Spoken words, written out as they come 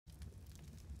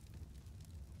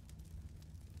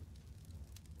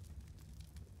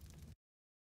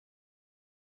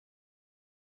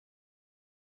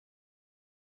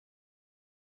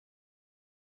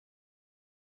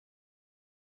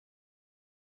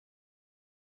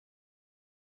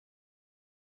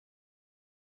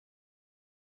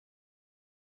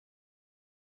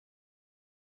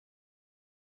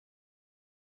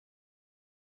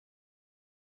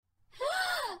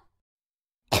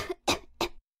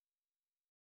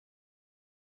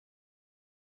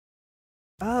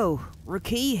Oh,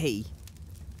 Rakihi.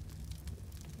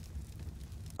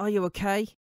 Are you okay?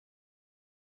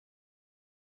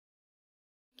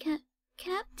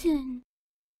 Captain,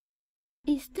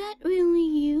 is that really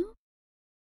you?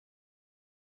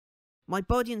 My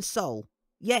body and soul.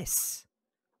 Yes.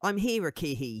 I'm here,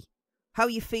 Rakihi. How are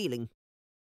you feeling?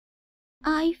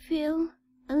 I feel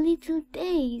a little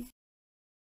dazed.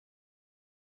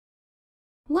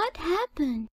 What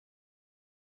happened?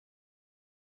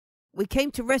 We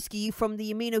came to rescue you from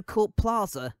the AminoCorp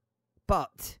Plaza,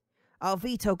 but our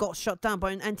Vito got shot down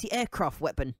by an anti-aircraft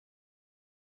weapon.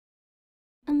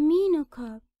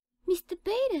 AminoCorp, Mr.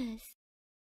 Betas.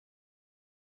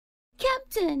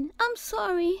 Captain, I'm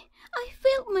sorry. I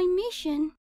failed my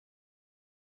mission.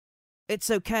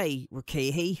 It's okay,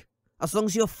 Rakihi, as long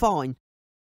as you're fine.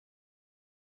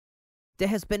 There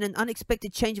has been an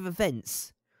unexpected change of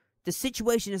events. The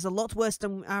situation is a lot worse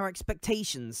than our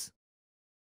expectations.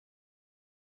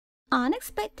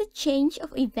 Unexpected change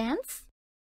of events?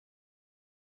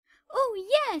 Oh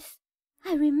yes!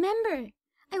 I remember.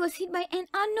 I was hit by an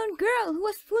unknown girl who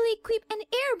was fully equipped and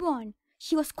airborne.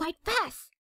 She was quite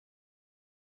fast.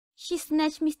 She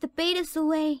snatched Mr. Betas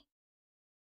away.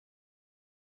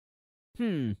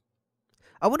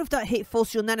 I wonder if that hit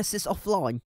forced your nanosys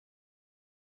offline.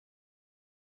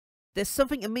 There's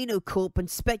something AminoCorp and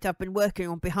Spectre have been working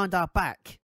on behind our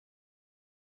back.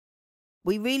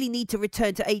 We really need to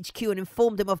return to HQ and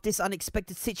inform them of this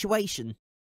unexpected situation.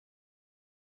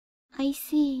 I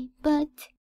see, but...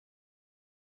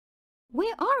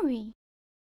 where are we?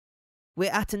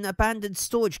 We're at an abandoned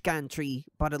storage gantry,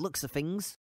 by the looks of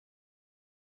things.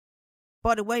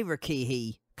 By the way,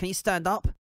 Rakihi, can you stand up?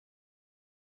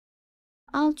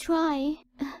 I'll try.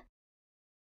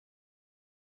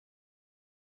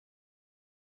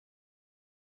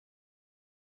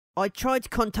 I tried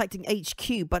contacting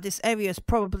HQ, but this area is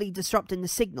probably disrupting the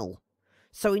signal.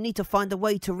 So we need to find a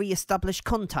way to re-establish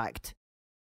contact.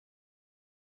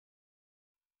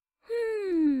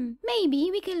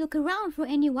 Maybe we can look around for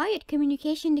any wired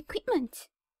communication equipment.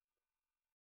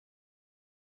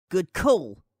 Good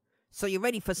call. So you're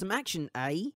ready for some action,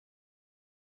 eh?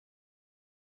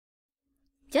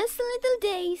 Just a little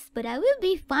dazed, but I will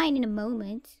be fine in a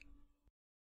moment.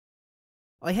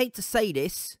 I hate to say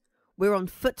this, we're on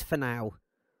foot for now.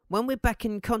 When we're back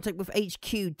in contact with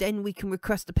HQ, then we can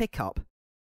request a pickup.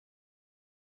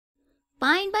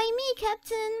 Fine by me,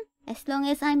 Captain. As long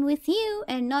as I'm with you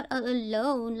and not all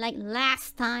alone like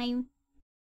last time.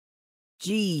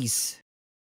 Jeez.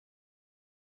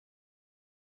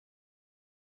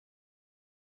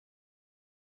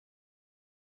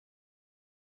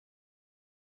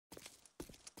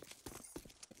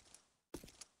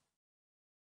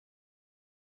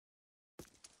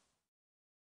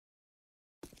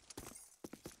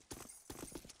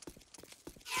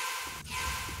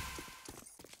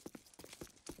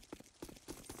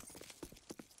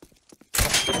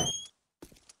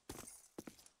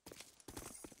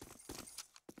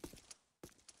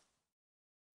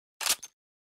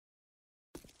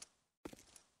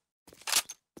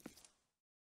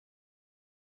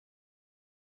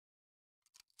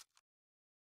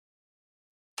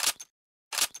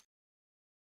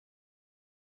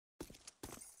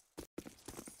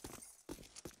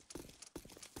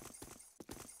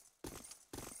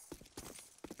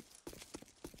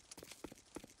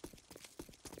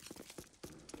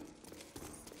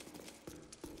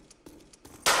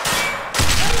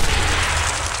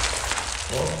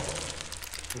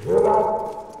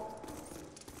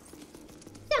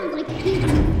 Sounds like a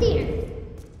huge theater.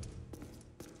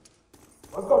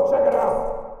 Let's go check it out.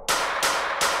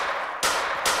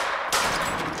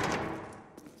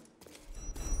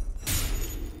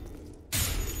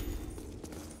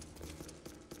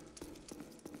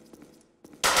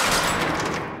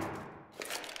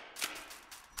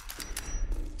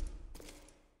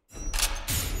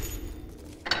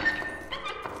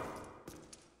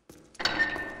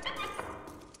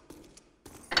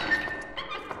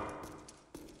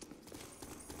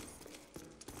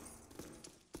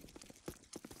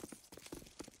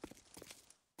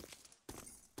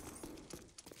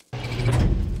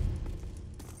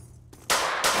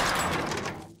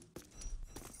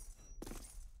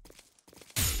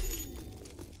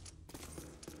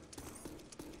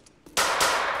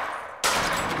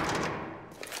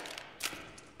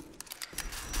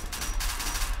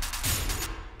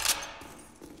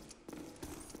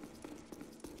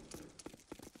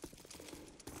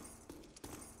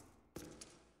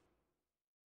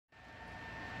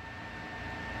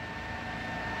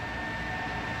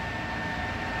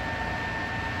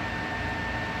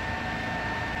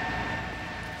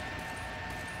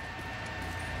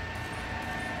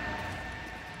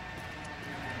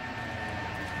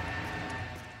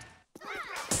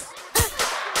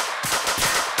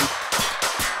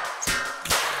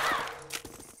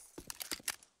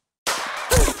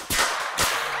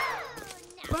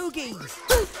 Bogies!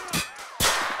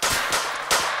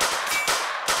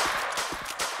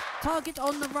 Target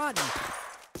on the run!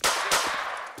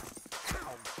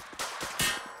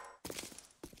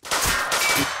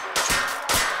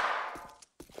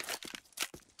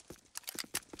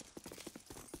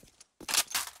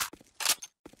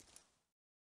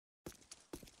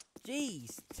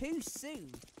 Jeez, too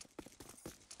soon.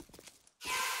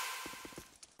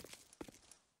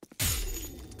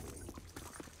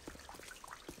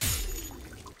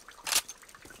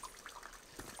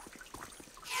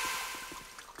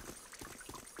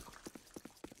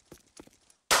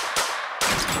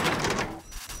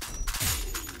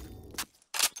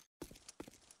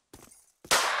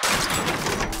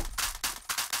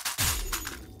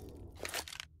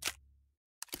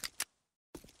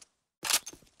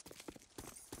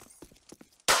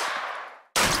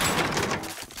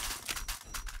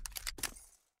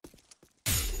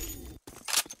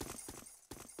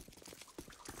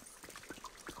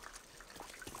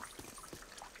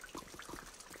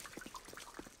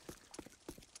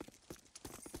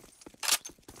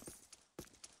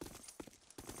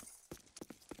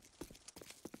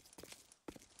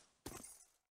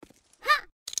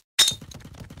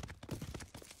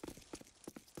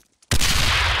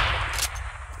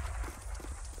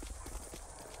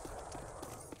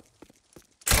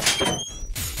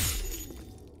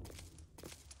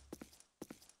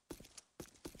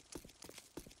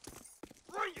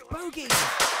 Bogies!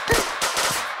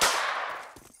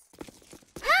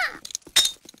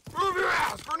 Move your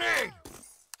ass, grenade!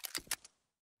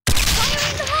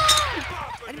 Fire in the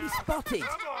hole! Enemy spotted!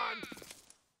 Come on!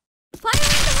 Fire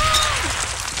in the hole!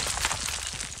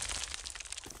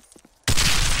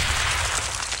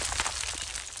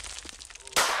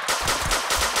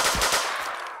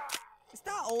 Is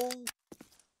that all?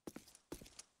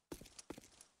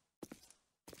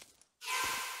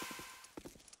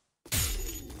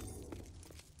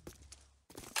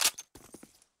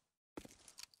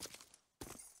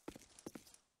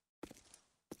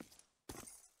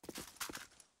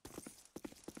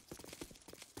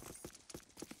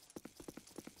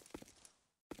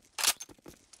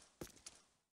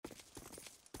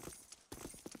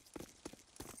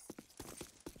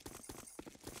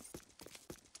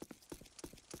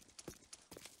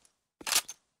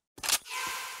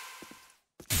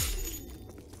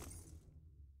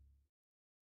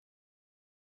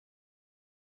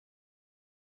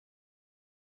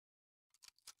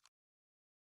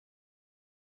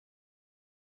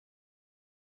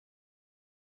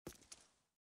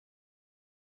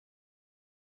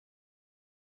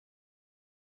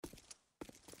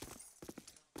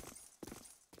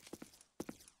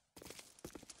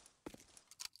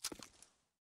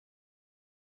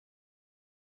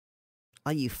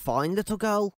 Are you fine, little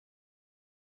girl?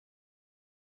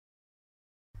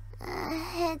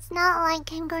 It's not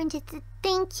like I'm going to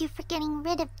thank you for getting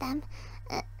rid of them.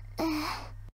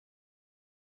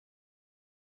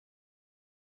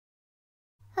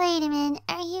 Wait a minute,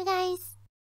 are you guys...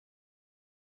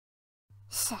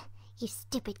 Shh, you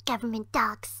stupid government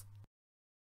dogs.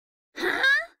 Huh?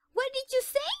 What did you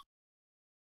say?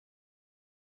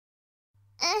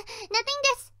 Nothing,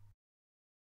 just...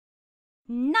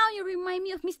 Now you remind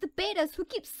me of Mr. Betas, who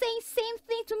keeps saying same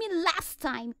thing to me last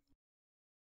time.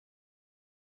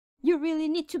 You really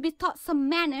need to be taught some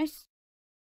manners.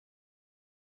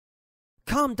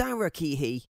 Calm down,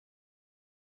 Rakihi.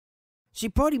 She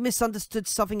probably misunderstood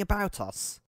something about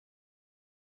us.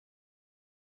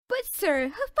 But sir, her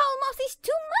foul mouth is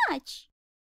too much.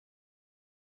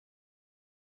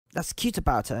 That's cute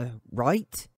about her,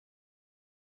 right?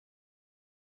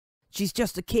 She's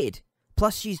just a kid.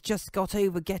 Plus, she's just got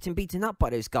over getting beaten up by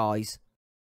those guys.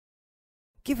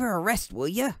 Give her a rest, will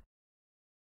ya? I'm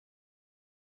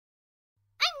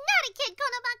not a kid,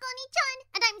 Konobako-ni-chan,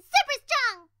 and I'm super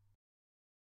strong!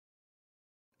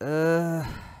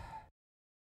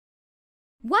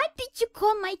 What did you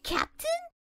call my captain?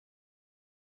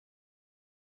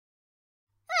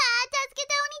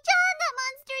 Tatsuki-oni-chan, that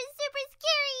monster is super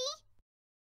scary!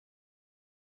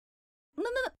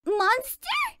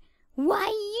 Monster? Why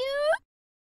you?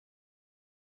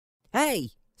 Hey,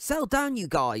 settle down, you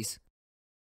guys.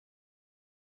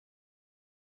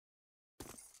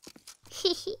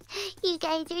 You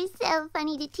guys are so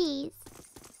funny to tease.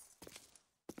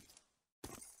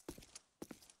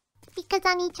 Because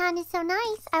Oni-chan is so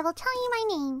nice, I will tell you my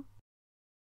name.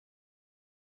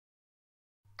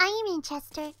 I am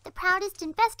Winchester, the proudest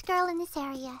and best girl in this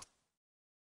area.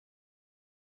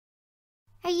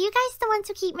 Are you guys the ones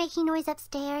who keep making noise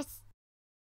upstairs?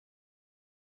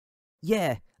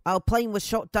 Yeah, our plane was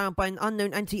shot down by an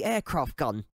unknown anti-aircraft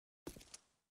gun.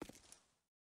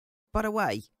 By the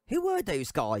way, who were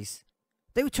those guys?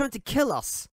 They were trying to kill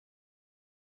us.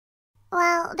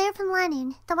 Well, they're from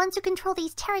Lenin, the ones who control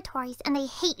these territories, and they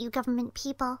hate you government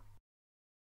people.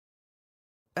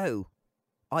 Oh,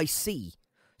 I see.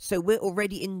 So we're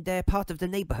already in their part of the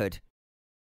neighborhood.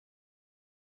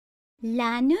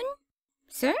 Lanun?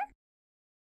 Sir?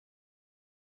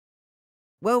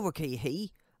 Well,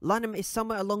 Rakihi, Lanham is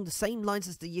somewhere along the same lines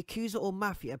as the Yakuza or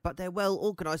Mafia, but they're well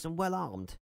organized and well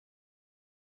armed.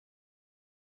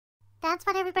 That's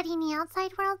what everybody in the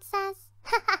outside world says?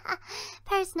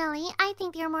 Personally, I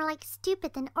think they're more like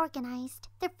stupid than organized.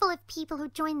 They're full of people who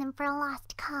join them for a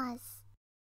lost cause.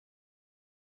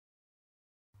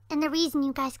 And the reason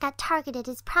you guys got targeted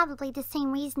is probably the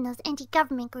same reason those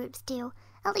anti-government groups do.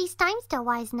 At least I'm still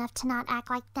wise enough to not act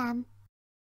like them.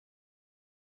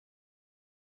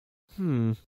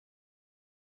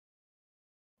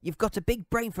 You've got a big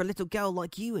brain for a little girl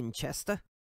like you, Winchester.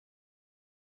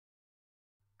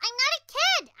 I'm not a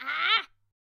kid! Ah!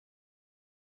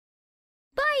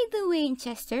 By the way,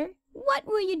 Winchester, what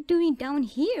were you doing down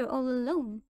here all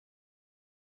alone?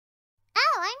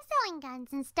 Oh, I'm selling guns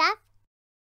and stuff.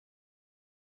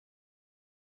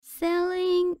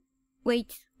 Selling...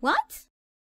 Wait, what?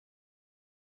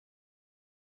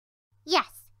 Yes,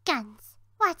 guns.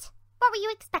 What? What were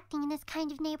you expecting in this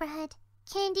kind of neighborhood?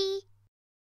 Candy?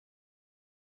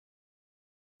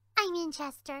 I'm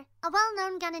Winchester, a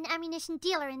well-known gun and ammunition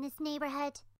dealer in this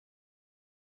neighborhood.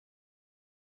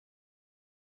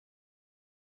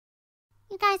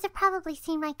 You guys have probably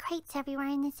seen my crates everywhere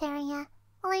in this area.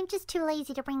 Well, I'm just too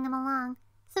lazy to bring them along,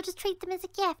 so just treat them as a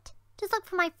gift. Just look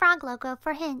for my frog logo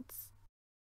for hints.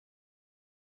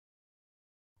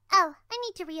 Oh, I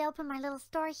need to reopen my little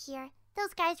store here.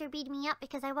 Those guys were beating me up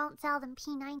because I won't sell them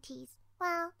P90s.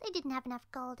 Well, they didn't have enough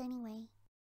gold anyway.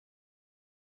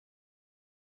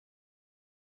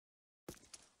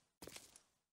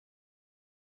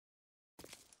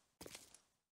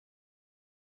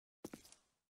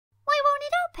 Why won't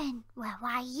it open? Well,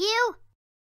 why you?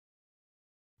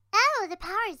 Oh, the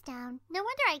power's down. No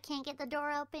wonder I can't get the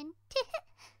door open.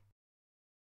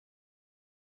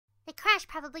 The crash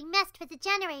probably messed with the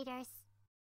generators.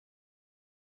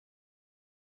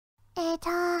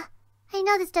 I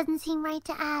know this doesn't seem right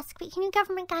to ask, but can you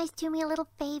government guys do me a little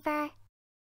favor?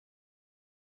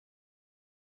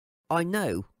 I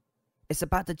know. It's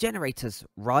about the generators,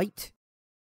 right?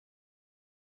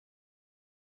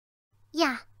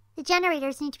 Yeah, the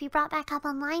generators need to be brought back up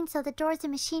online so the doors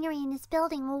and machinery in this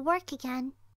building will work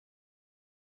again.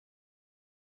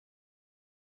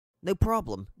 No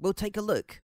problem. We'll take a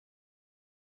look.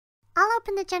 I'll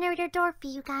open the generator door for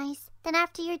you guys. Then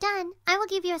after you're done, I will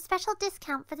give you a special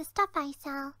discount for the stuff I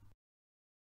sell.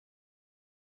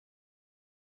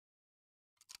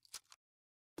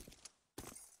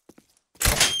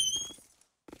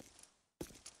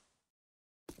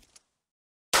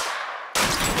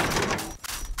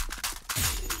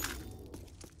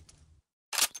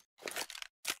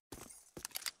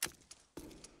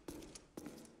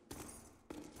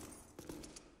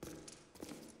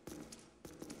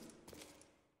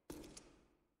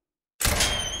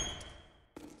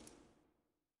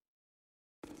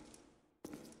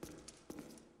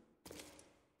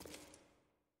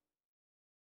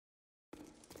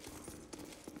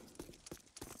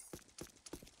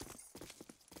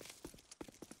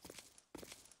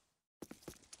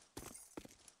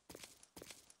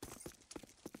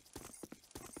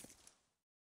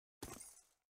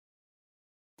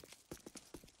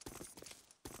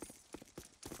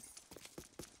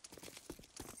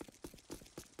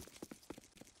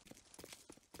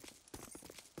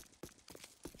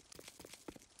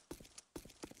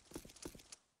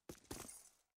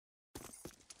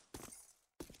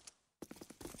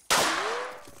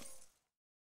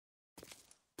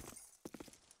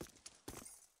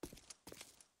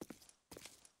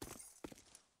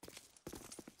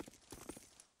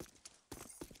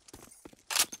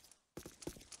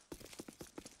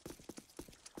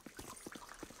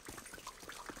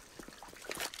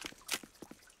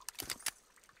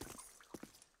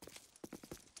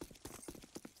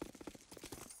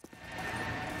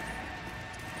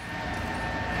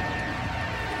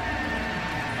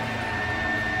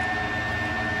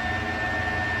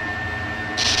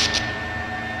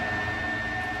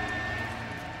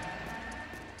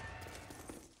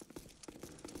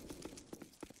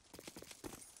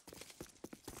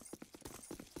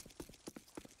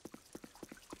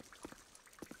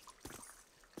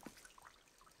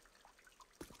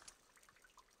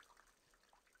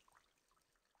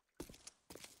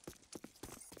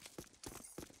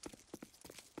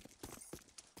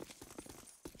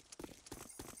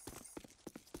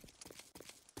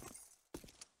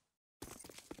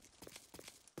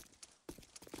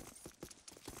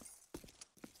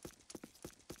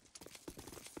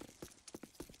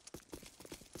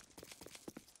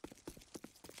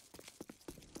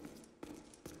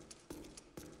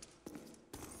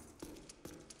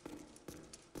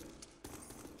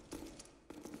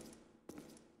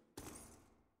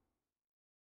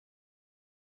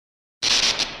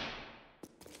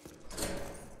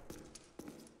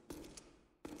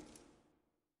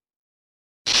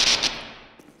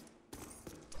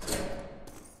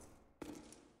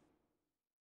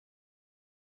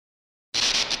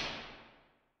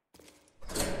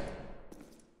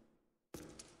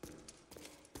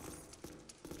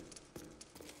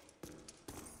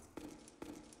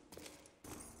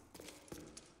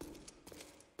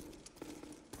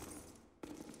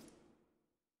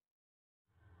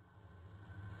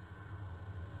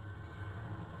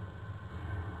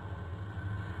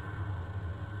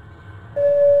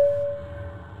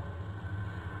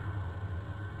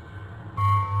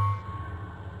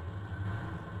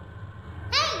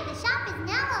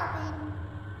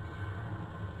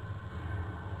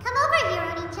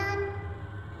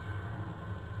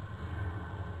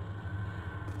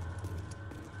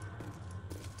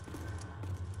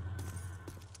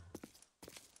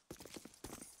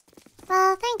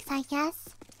 Well, thanks, I guess,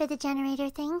 for the generator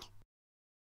thing.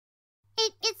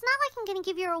 It's not like I'm gonna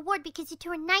give you a reward because you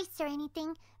two are nice or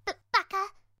anything, but baka.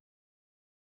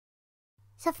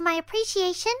 So for my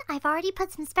appreciation, I've already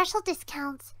put some special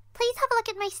discounts. Please have a look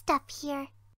at my stuff here.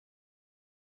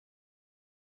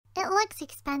 It looks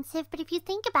expensive, but if you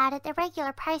think about it, the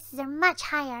regular prices are much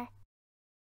higher.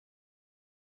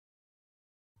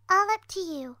 All up to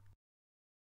you.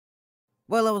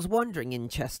 Well, I was wondering,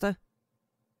 Inchester,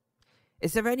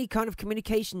 is there any kind of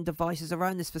communication devices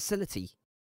around this facility?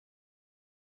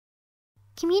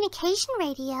 Communication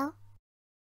radio?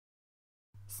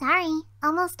 Sorry,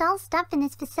 almost all stuff in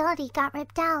this facility got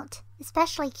ripped out,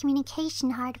 especially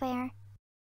communication hardware.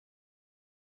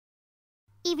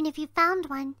 Even if you found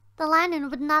one, the lineman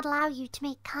would not allow you to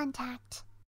make contact.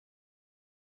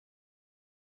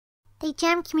 They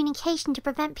jam communication to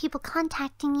prevent people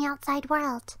contacting the outside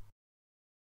world.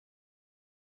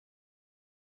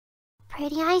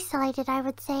 Pretty isolated, I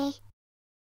would say.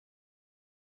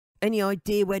 Any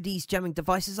idea where these jamming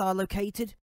devices are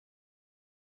located?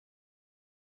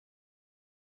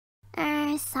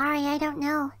 Sorry, I don't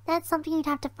know. That's something you'd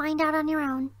have to find out on your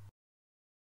own.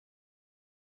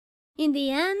 In the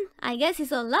end, I guess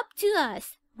it's all up to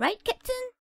us. Right, Captain?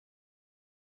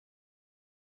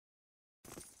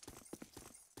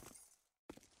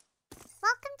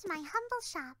 Welcome to my humble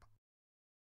shop.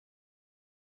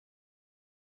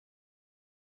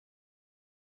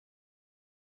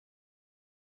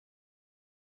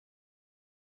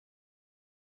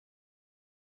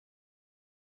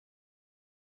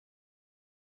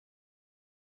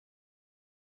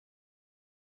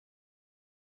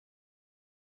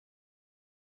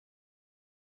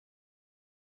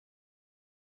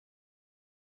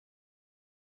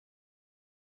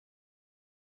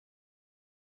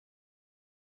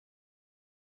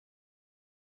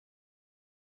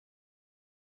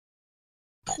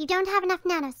 You don't have enough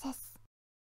nanosys.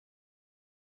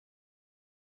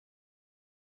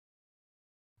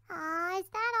 Is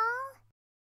that all?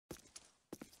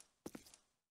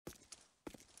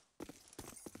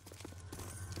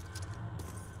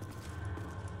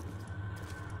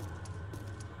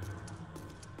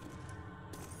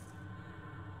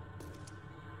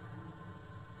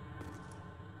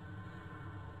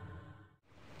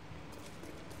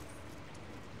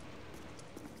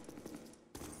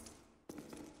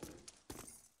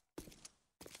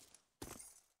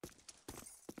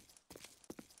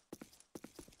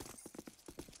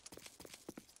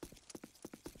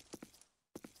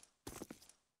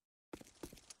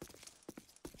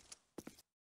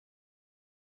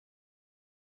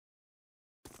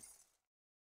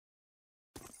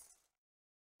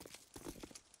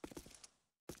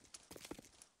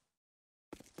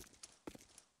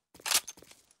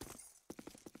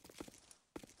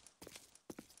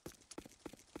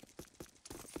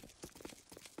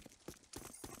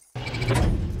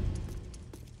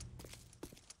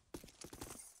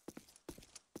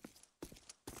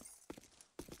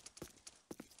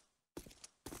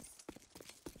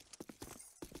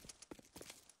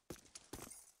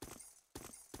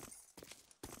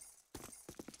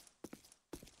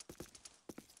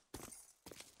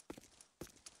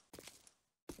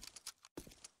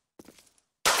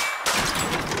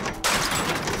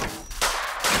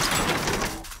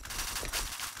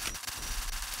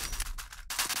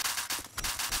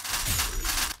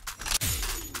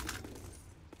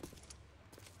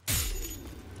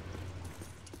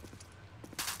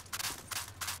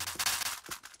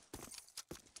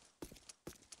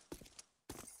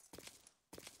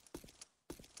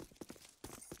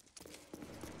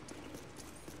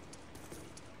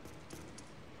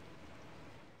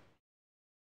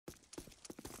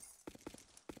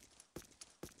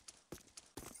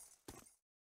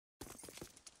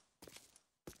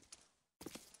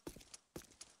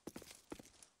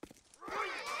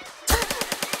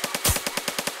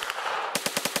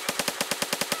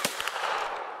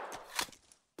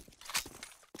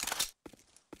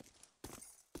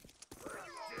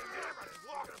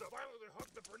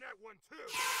 One, too.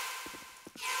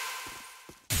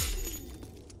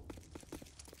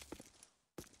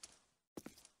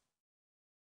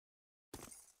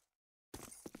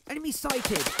 Enemy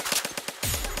sighted!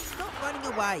 Stop running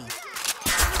away!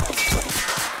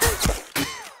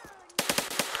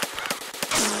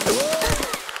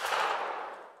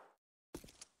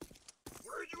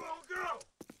 Where'd you all go?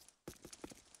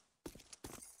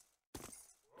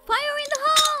 Fire in the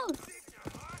hole!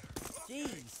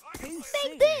 Jeez, too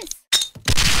Take soon. this!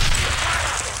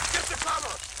 Get the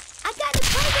cover! I got a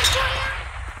present for ya!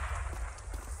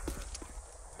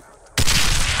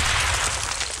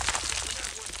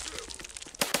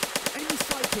 Enemy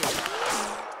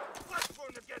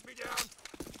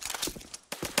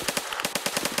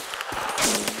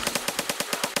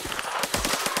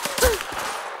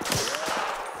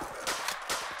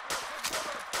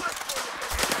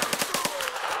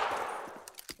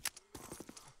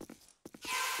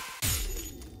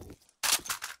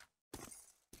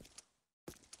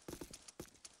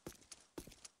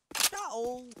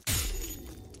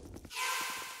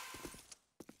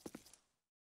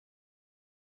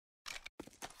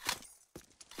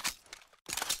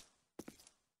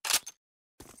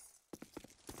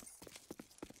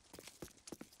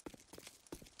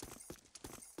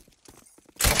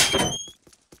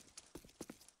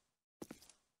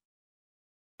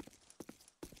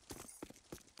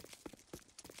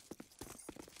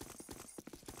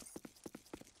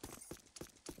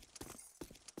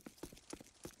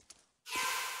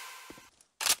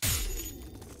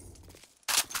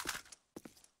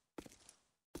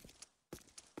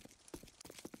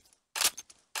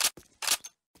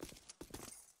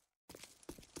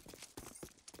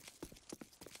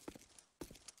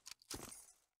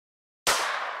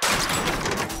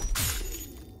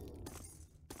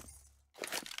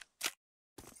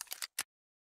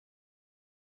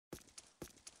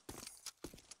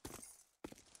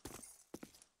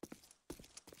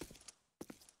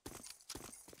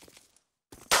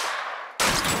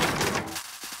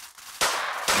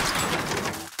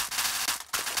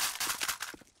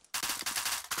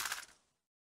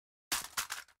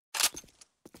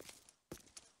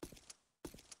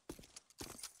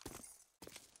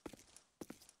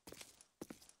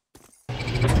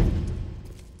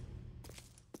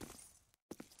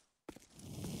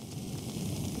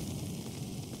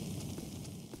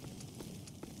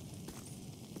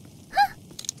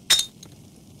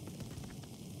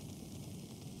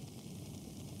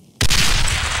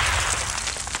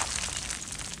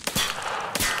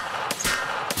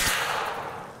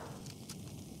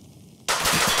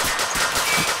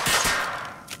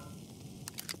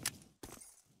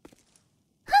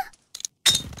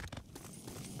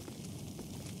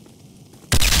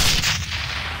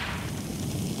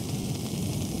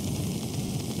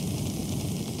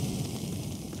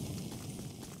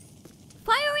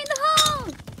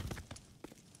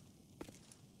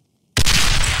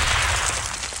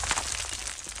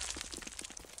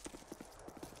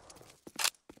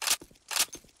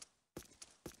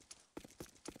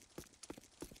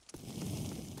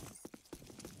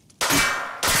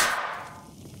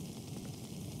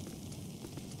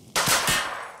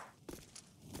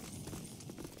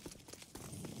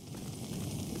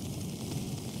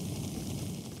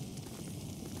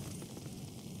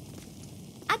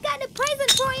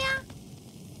present for ya!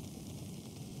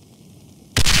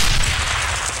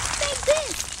 Take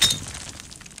this!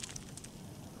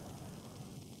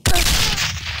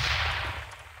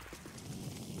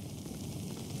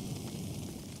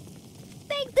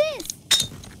 Take this!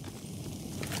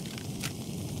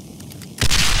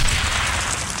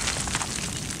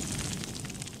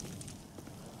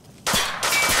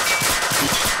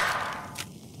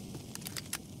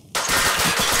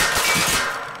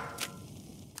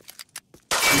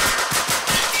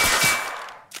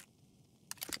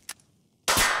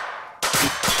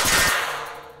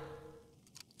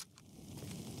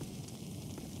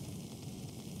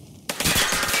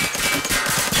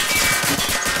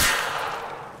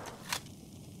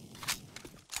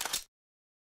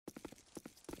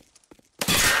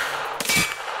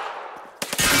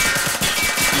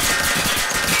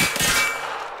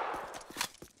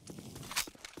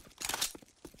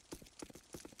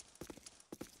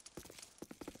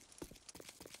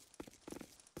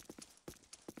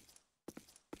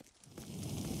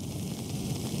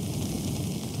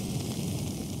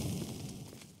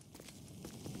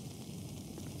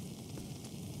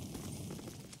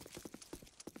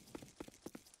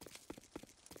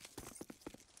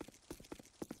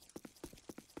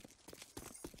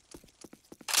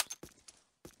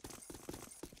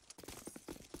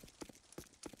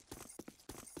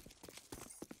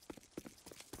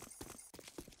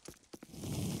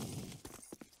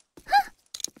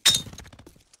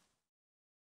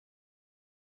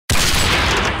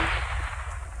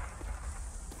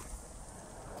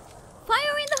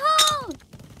 Fire in the hole!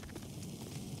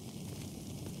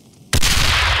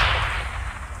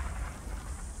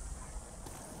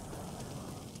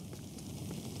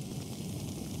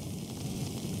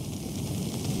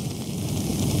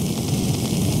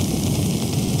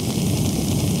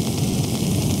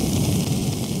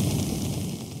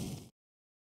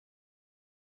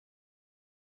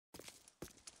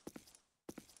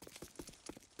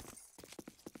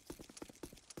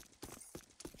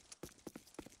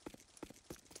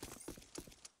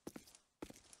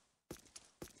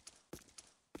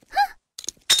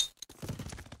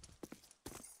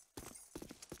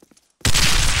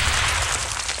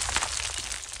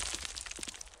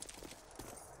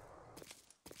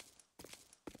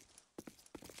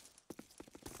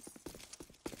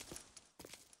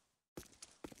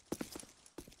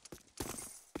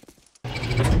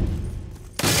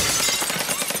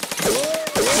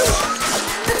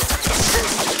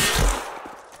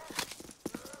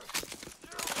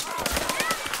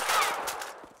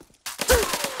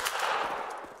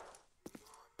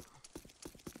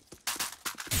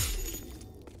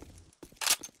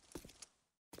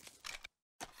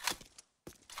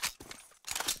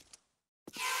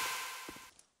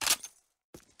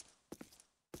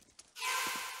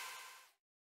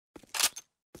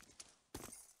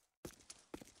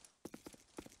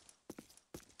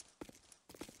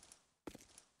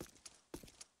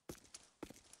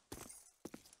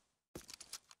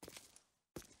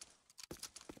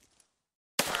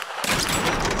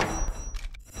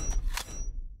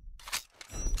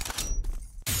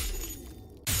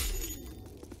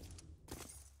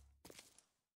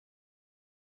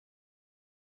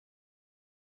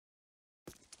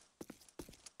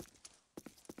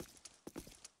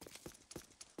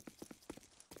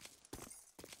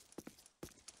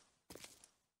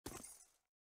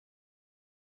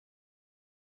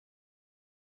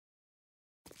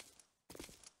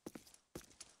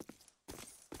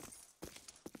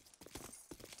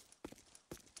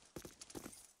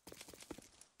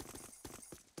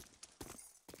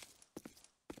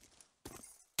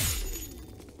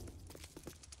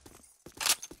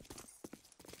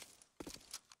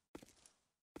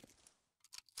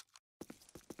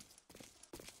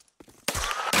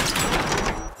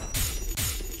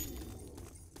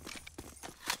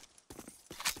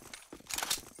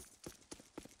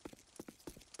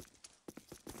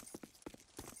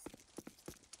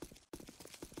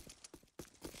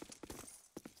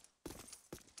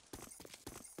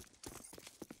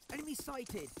 Enemy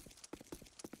sighted.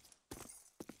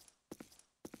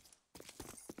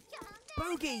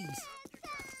 Bogies!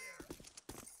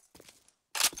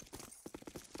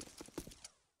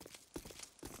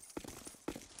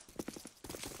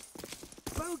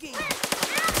 Bogies!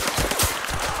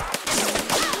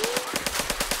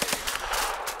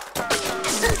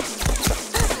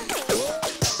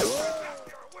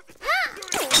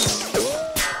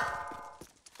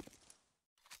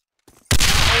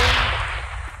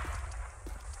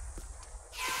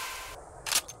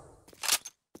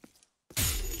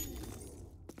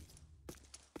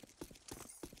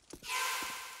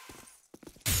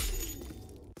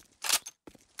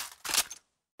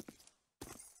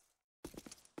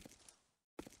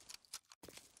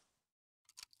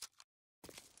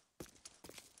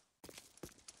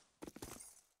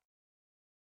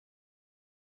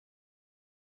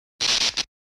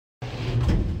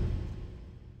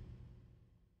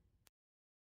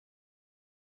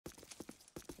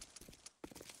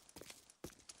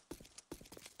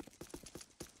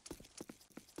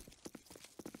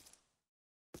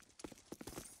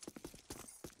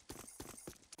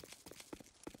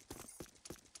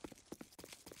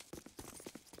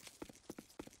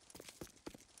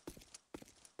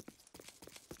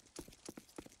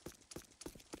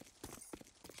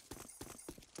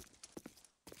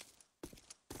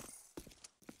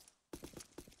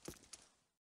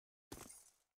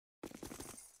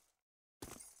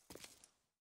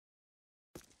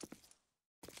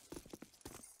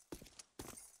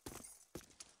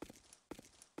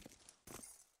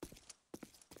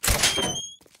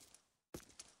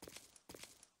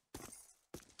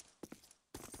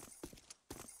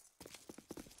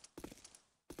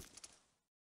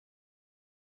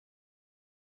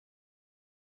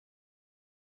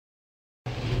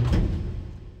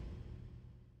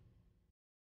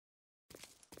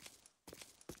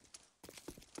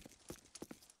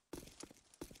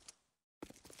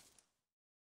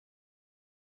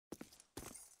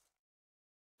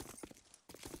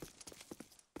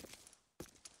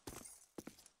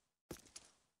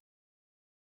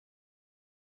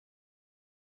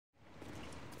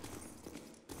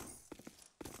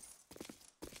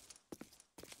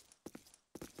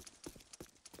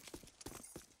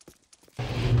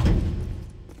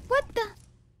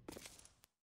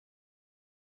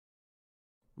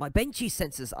 My Benchy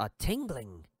sensors are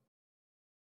tingling.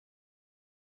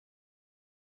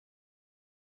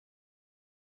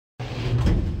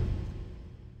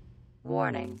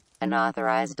 Warning.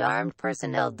 Unauthorized armed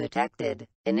personnel detected.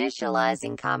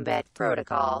 Initializing combat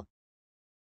protocol.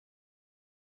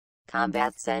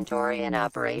 Combat Centaurian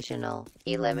operational.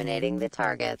 Eliminating the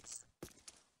targets.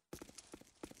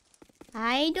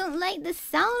 I don't like the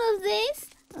sound of this.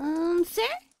 Sir?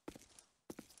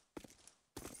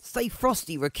 Stay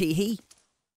frosty, Rakihi.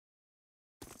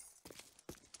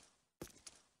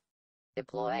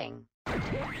 Deploying.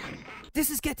 This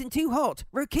is getting too hot.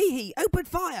 Rakihi, open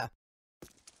fire.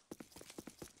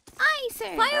 Aye,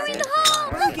 sir. Fire in the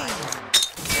hole! Bogey!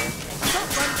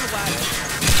 Stop running away.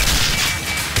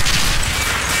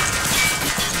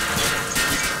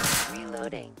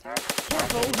 Reloading.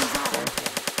 Careful, he's armed.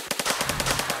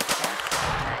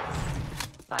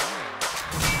 Firing. Firing.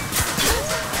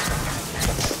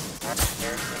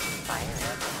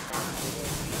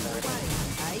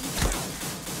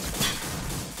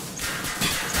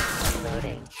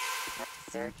 Reloading.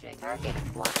 Searching. Target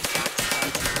acquired.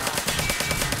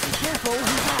 Careful,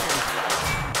 he's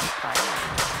armed. Firing.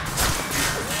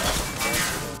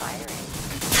 Firing.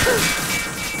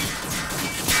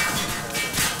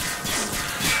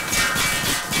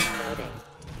 Reloading.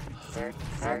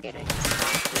 Targeting.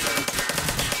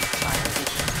 Firing.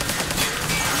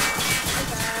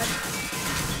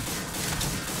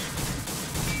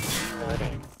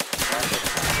 Reloading. Target.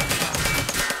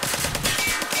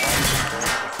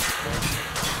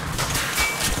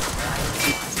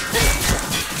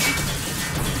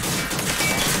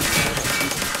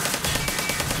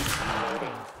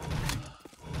 Reloading.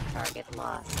 Target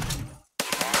lost.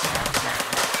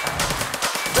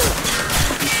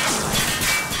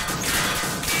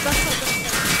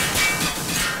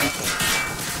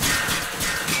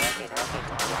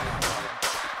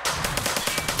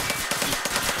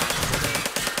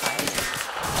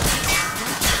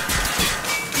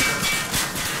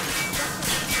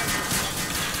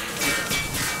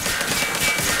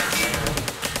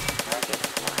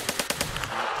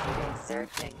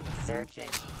 Searching,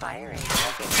 firing,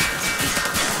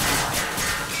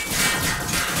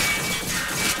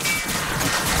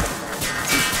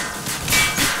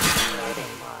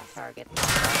 reloading, lost, target,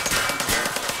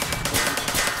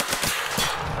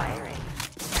 firing,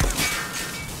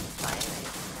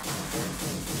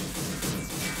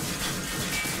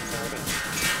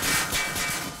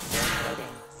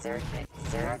 reloading, searching,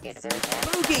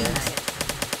 Bogeys!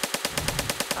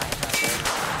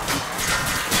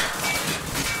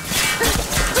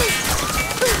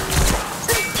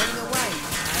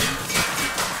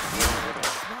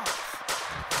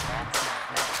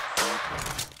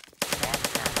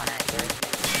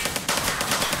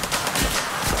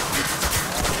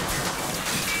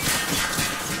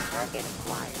 Target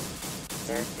acquired.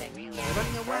 Searching, reloading.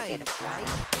 Running away. Target acquired.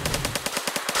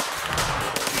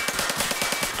 Firing.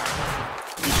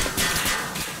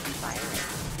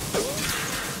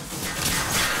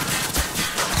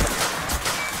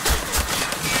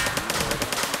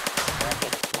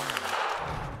 Target acquired. Firing.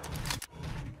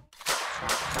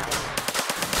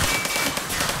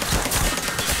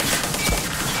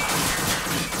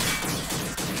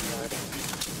 Reloading.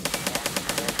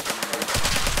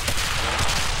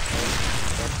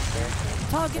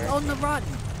 Target on the run.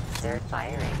 Third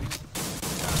firing.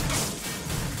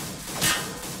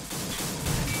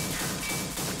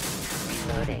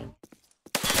 Reloading.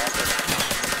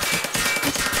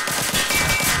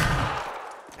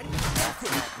 That's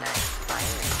not nice.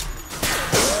 Firing.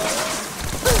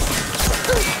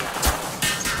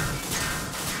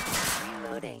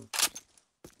 Reloading.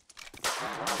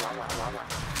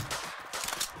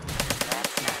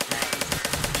 That's not nice.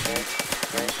 Third.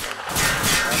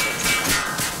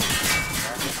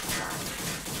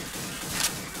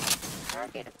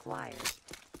 Target acquired.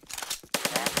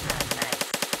 That's not nice.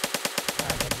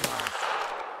 Target lost.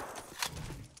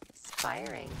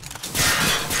 Firing.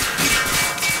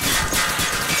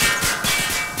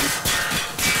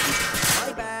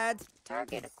 My bad.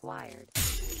 Target acquired.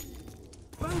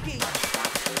 Bogey!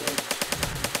 Stop shooting.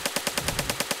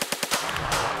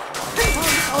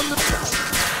 Target on the...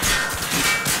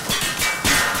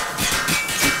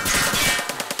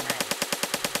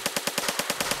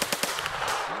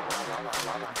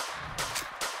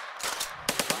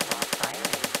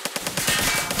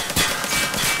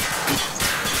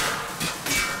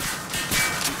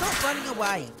 Stop running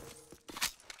away.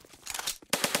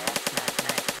 That's not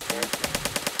nice.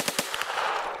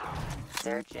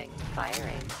 Searching.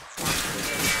 Firing. Stop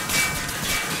shooting.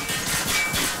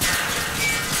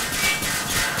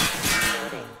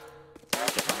 Reloading.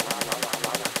 Target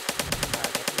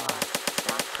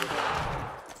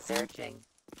searching.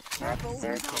 Careful, he's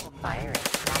Searching. armed. Firing.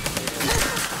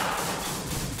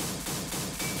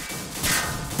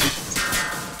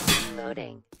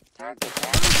 Loading. Target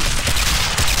down.